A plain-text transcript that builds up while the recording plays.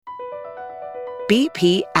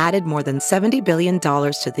BP added more than $70 billion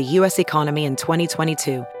to the U.S. economy in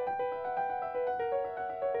 2022.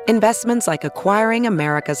 Investments like acquiring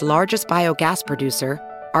America's largest biogas producer,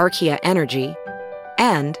 Archaea Energy,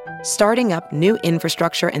 and starting up new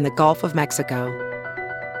infrastructure in the Gulf of Mexico.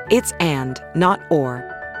 It's and, not or.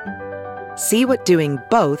 See what doing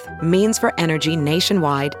both means for energy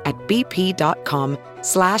nationwide at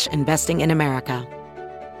bp.com/investing in America.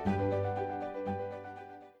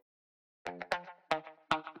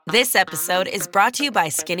 This episode is brought to you by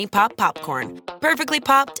Skinny Pop Popcorn. Perfectly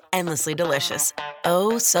popped, endlessly delicious.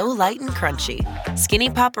 Oh, so light and crunchy. Skinny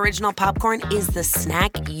Pop Original Popcorn is the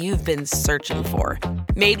snack you've been searching for.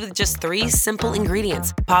 Made with just 3 simple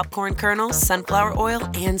ingredients: popcorn kernels, sunflower oil,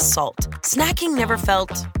 and salt. Snacking never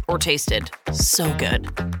felt or tasted so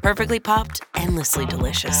good. Perfectly popped, endlessly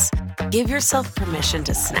delicious. Give yourself permission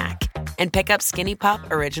to snack and pick up Skinny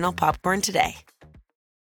Pop Original Popcorn today.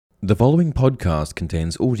 The following podcast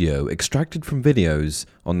contains audio extracted from videos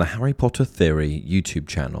on the Harry Potter Theory YouTube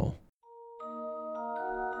channel.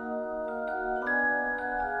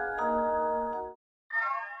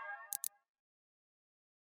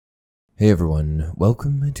 Hey everyone,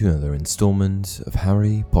 welcome to another installment of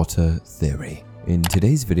Harry Potter Theory. In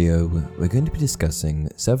today's video, we're going to be discussing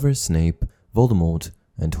Severus Snape, Voldemort,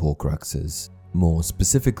 and Horcruxes. More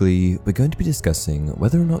specifically, we're going to be discussing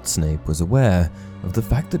whether or not Snape was aware of the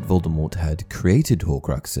fact that Voldemort had created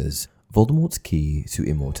Horcruxes, Voldemort's key to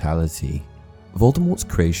immortality. Voldemort's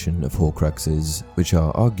creation of Horcruxes, which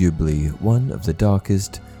are arguably one of the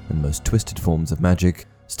darkest and most twisted forms of magic,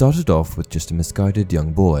 started off with just a misguided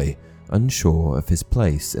young boy, unsure of his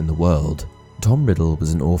place in the world. Tom Riddle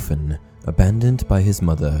was an orphan, abandoned by his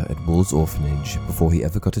mother at Wool's orphanage before he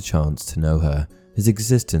ever got a chance to know her. His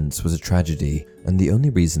existence was a tragedy, and the only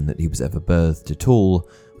reason that he was ever birthed at all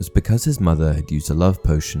was because his mother had used a love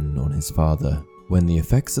potion on his father. When the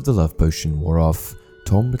effects of the love potion wore off,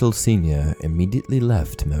 Tom Riddle Sr. immediately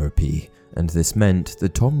left Merope, and this meant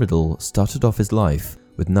that Tom Riddle started off his life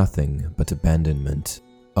with nothing but abandonment.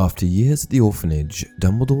 After years at the orphanage,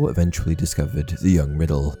 Dumbledore eventually discovered the young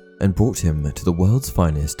Riddle and brought him to the world's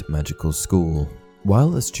finest magical school.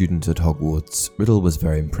 While a student at Hogwarts, Riddle was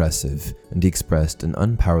very impressive, and he expressed an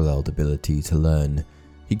unparalleled ability to learn.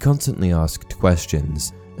 He constantly asked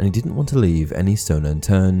questions, and he didn't want to leave any stone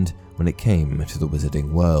unturned when it came to the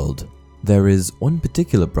wizarding world. There is one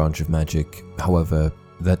particular branch of magic, however,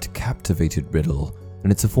 that captivated Riddle,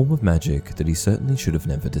 and it's a form of magic that he certainly should have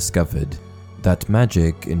never discovered. That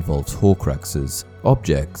magic involves Horcruxes,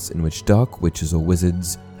 objects in which dark witches or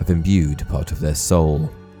wizards have imbued part of their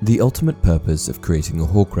soul. The ultimate purpose of creating a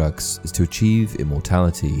Horcrux is to achieve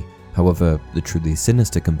immortality. However, the truly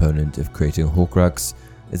sinister component of creating a Horcrux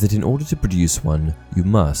is that in order to produce one, you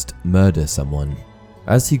must murder someone.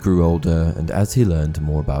 As he grew older and as he learned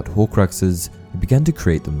more about Horcruxes, he began to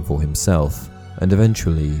create them for himself, and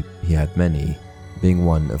eventually he had many, being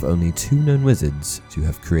one of only 2 known wizards to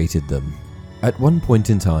have created them. At one point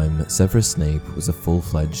in time, Severus Snape was a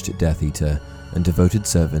full-fledged Death Eater and devoted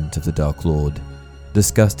servant of the Dark Lord.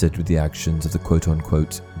 Disgusted with the actions of the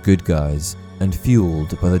quote-unquote good guys, and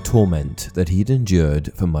fueled by the torment that he'd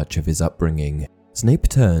endured for much of his upbringing, Snape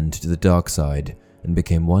turned to the dark side and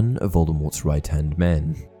became one of Voldemort's right-hand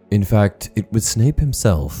men. In fact, it was Snape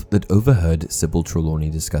himself that overheard Sybil Trelawney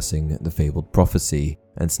discussing the fabled prophecy,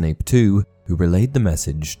 and Snape too, who relayed the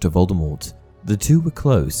message to Voldemort. The two were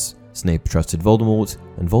close. Snape trusted Voldemort,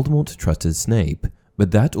 and Voldemort trusted Snape,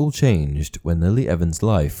 but that all changed when Lily Evans'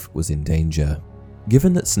 life was in danger.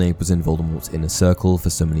 Given that Snape was in Voldemort's inner circle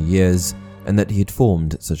for so many years, and that he had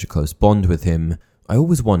formed such a close bond with him, I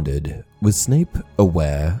always wondered, was Snape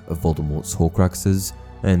aware of Voldemort's Horcruxes,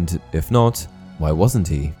 and if not, why wasn't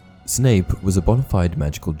he? Snape was a bona fide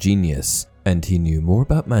magical genius, and he knew more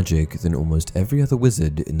about magic than almost every other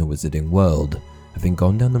wizard in the wizarding world, having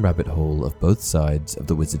gone down the rabbit hole of both sides of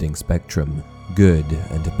the wizarding spectrum, good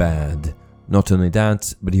and bad. Not only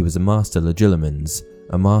that, but he was a master legilimens,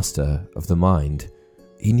 a master of the mind.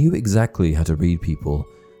 He knew exactly how to read people,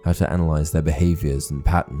 how to analyze their behaviors and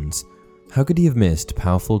patterns. How could he have missed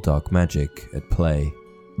powerful dark magic at play?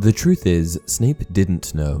 The truth is, Snape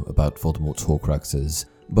didn't know about Voldemort's Horcruxes,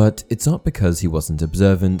 but it's not because he wasn't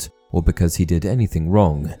observant or because he did anything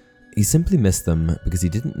wrong. He simply missed them because he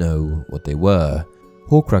didn't know what they were.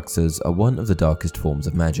 Horcruxes are one of the darkest forms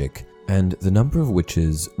of magic, and the number of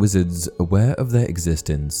witches, wizards aware of their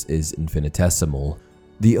existence is infinitesimal.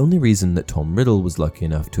 The only reason that Tom Riddle was lucky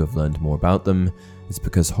enough to have learned more about them is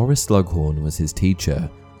because Horace Slughorn was his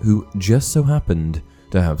teacher, who just so happened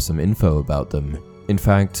to have some info about them. In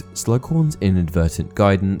fact, Slughorn's inadvertent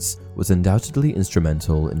guidance was undoubtedly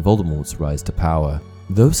instrumental in Voldemort's rise to power.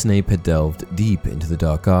 Though Snape had delved deep into the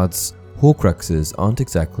dark arts, Horcruxes aren't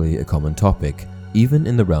exactly a common topic, even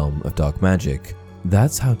in the realm of dark magic.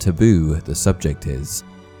 That's how taboo the subject is.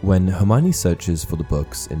 When Hermione searches for the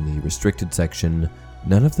books in the restricted section,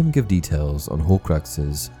 none of them give details on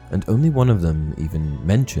Horcruxes, and only one of them even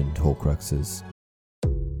mentioned Horcruxes.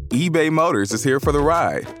 eBay Motors is here for the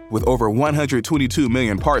ride. With over 122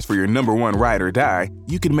 million parts for your number one ride or die,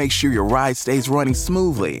 you can make sure your ride stays running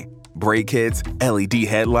smoothly. Brake kits, LED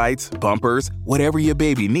headlights, bumpers, whatever your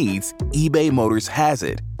baby needs, eBay Motors has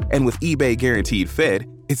it. And with eBay Guaranteed Fit,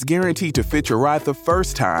 it's guaranteed to fit your ride the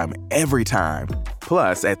first time, every time.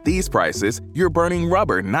 Plus, at these prices, you're burning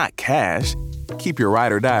rubber, not cash. Keep your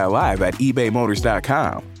ride or die alive at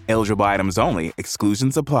ebaymotors.com. Eligible items only.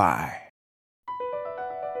 Exclusions apply.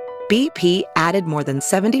 BP added more than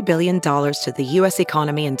 $70 billion to the U.S.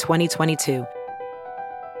 economy in 2022.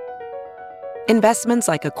 Investments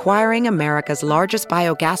like acquiring America's largest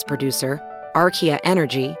biogas producer, Archaea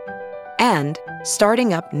Energy, and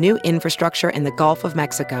starting up new infrastructure in the Gulf of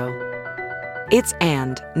Mexico. It's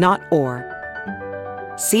and, not or.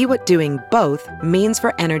 See what doing both means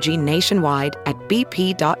for energy nationwide at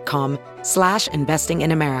bp.com/investing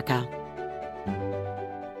in America.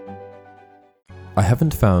 I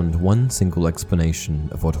haven't found one single explanation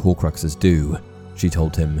of what Horcruxes do, she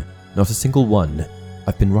told him. Not a single one.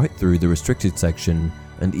 I've been right through the restricted section,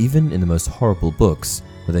 and even in the most horrible books,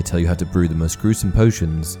 where they tell you how to brew the most gruesome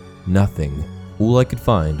potions, nothing. All I could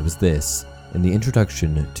find was this, in the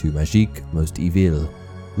introduction to Magique Most Evil.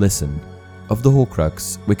 Listen. Of the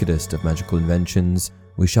Horcrux, wickedest of magical inventions,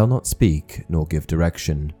 we shall not speak nor give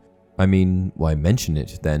direction. I mean, why mention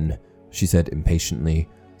it then? She said impatiently,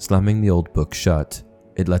 slamming the old book shut.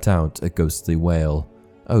 It let out a ghostly wail.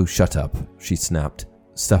 Oh, shut up, she snapped,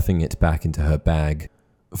 stuffing it back into her bag.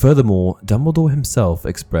 Furthermore, Dumbledore himself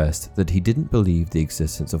expressed that he didn't believe the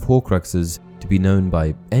existence of Horcruxes to be known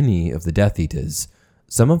by any of the Death Eaters,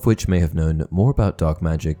 some of which may have known more about dark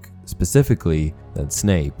magic specifically than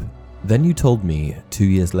Snape. Then you told me, 2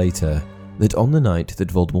 years later, that on the night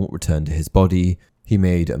that Voldemort returned to his body, he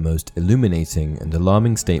made a most illuminating and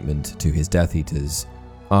alarming statement to his Death Eaters.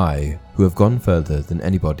 I, who have gone further than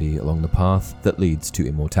anybody along the path that leads to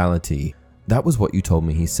immortality. That was what you told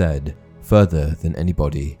me he said, further than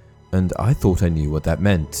anybody. And I thought I knew what that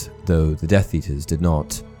meant, though the Death Eaters did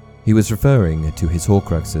not. He was referring to his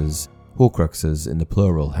Horcruxes, Horcruxes in the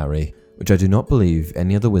plural, Harry, which I do not believe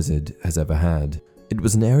any other wizard has ever had. It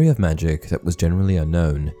was an area of magic that was generally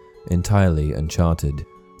unknown, entirely uncharted.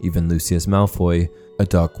 Even Lucius Malfoy, a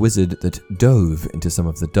dark wizard that dove into some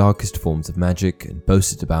of the darkest forms of magic and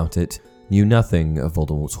boasted about it, knew nothing of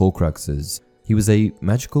Voldemort's Horcruxes. He was a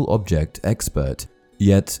magical object expert,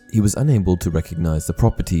 yet he was unable to recognize the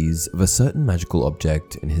properties of a certain magical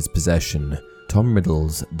object in his possession, Tom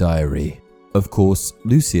Riddle's diary. Of course,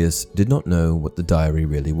 Lucius did not know what the diary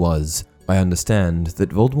really was. I understand that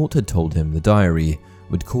Voldemort had told him the diary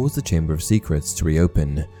would cause the Chamber of Secrets to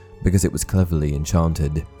reopen, because it was cleverly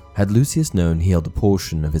enchanted. Had Lucius known he held a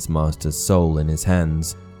portion of his master's soul in his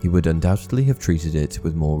hands, he would undoubtedly have treated it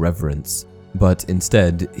with more reverence. But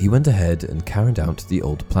instead, he went ahead and carried out the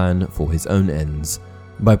old plan for his own ends.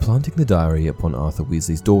 By planting the diary upon Arthur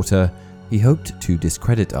Weasley's daughter, he hoped to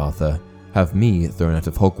discredit Arthur, have me thrown out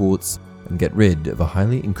of Hogwarts, and get rid of a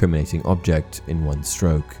highly incriminating object in one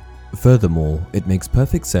stroke. Furthermore, it makes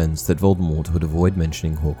perfect sense that Voldemort would avoid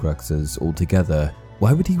mentioning Horcruxes altogether.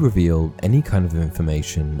 Why would he reveal any kind of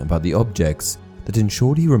information about the objects that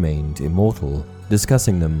ensured he remained immortal?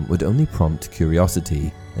 Discussing them would only prompt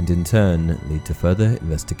curiosity, and in turn lead to further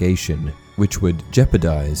investigation, which would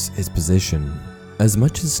jeopardize his position. As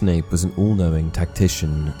much as Snape was an all-knowing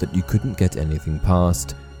tactician that you couldn't get anything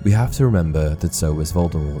past, we have to remember that so was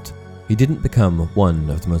Voldemort. He didn't become one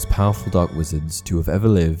of the most powerful dark wizards to have ever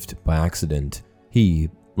lived by accident. He,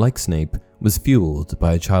 like Snape, was fueled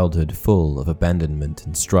by a childhood full of abandonment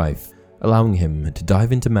and strife, allowing him to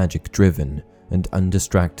dive into magic driven and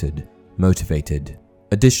undistracted, motivated.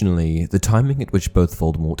 Additionally, the timing at which both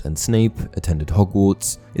Voldemort and Snape attended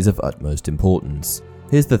Hogwarts is of utmost importance.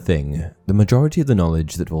 Here's the thing, the majority of the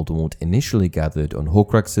knowledge that Voldemort initially gathered on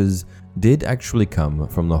Horcruxes did actually come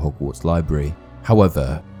from the Hogwarts library.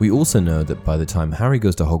 However, we also know that by the time Harry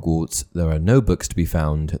goes to Hogwarts, there are no books to be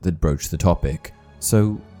found that broach the topic.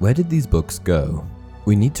 So, where did these books go?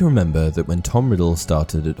 We need to remember that when Tom Riddle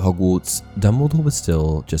started at Hogwarts, Dumbledore was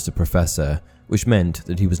still just a professor, which meant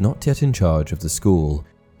that he was not yet in charge of the school.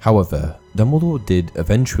 However, Dumbledore did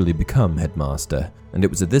eventually become headmaster, and it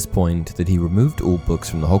was at this point that he removed all books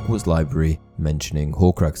from the Hogwarts library mentioning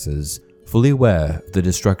Horcruxes, fully aware of the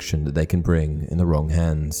destruction that they can bring in the wrong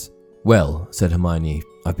hands. "Well," said Hermione,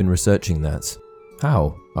 "I've been researching that."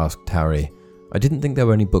 "How?" asked Harry. "I didn't think there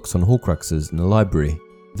were any books on Horcruxes in the library."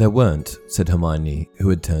 "There weren't," said Hermione, who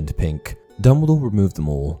had turned pink. "Dumbledore removed them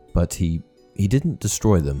all, but he didn't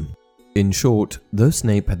destroy them." In short, though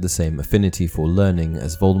Snape had the same affinity for learning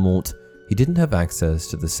as Voldemort, he didn't have access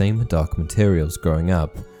to the same dark materials growing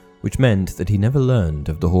up, which meant that he never learned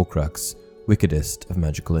of the Horcrux, wickedest of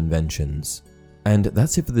magical inventions. And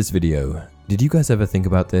that's it for this video. Did you guys ever think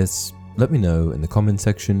about this? Let me know in the comment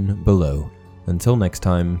section below. Until next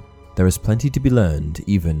time, there is plenty to be learned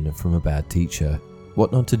even from a bad teacher.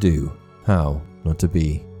 What not to do, how not to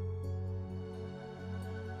be.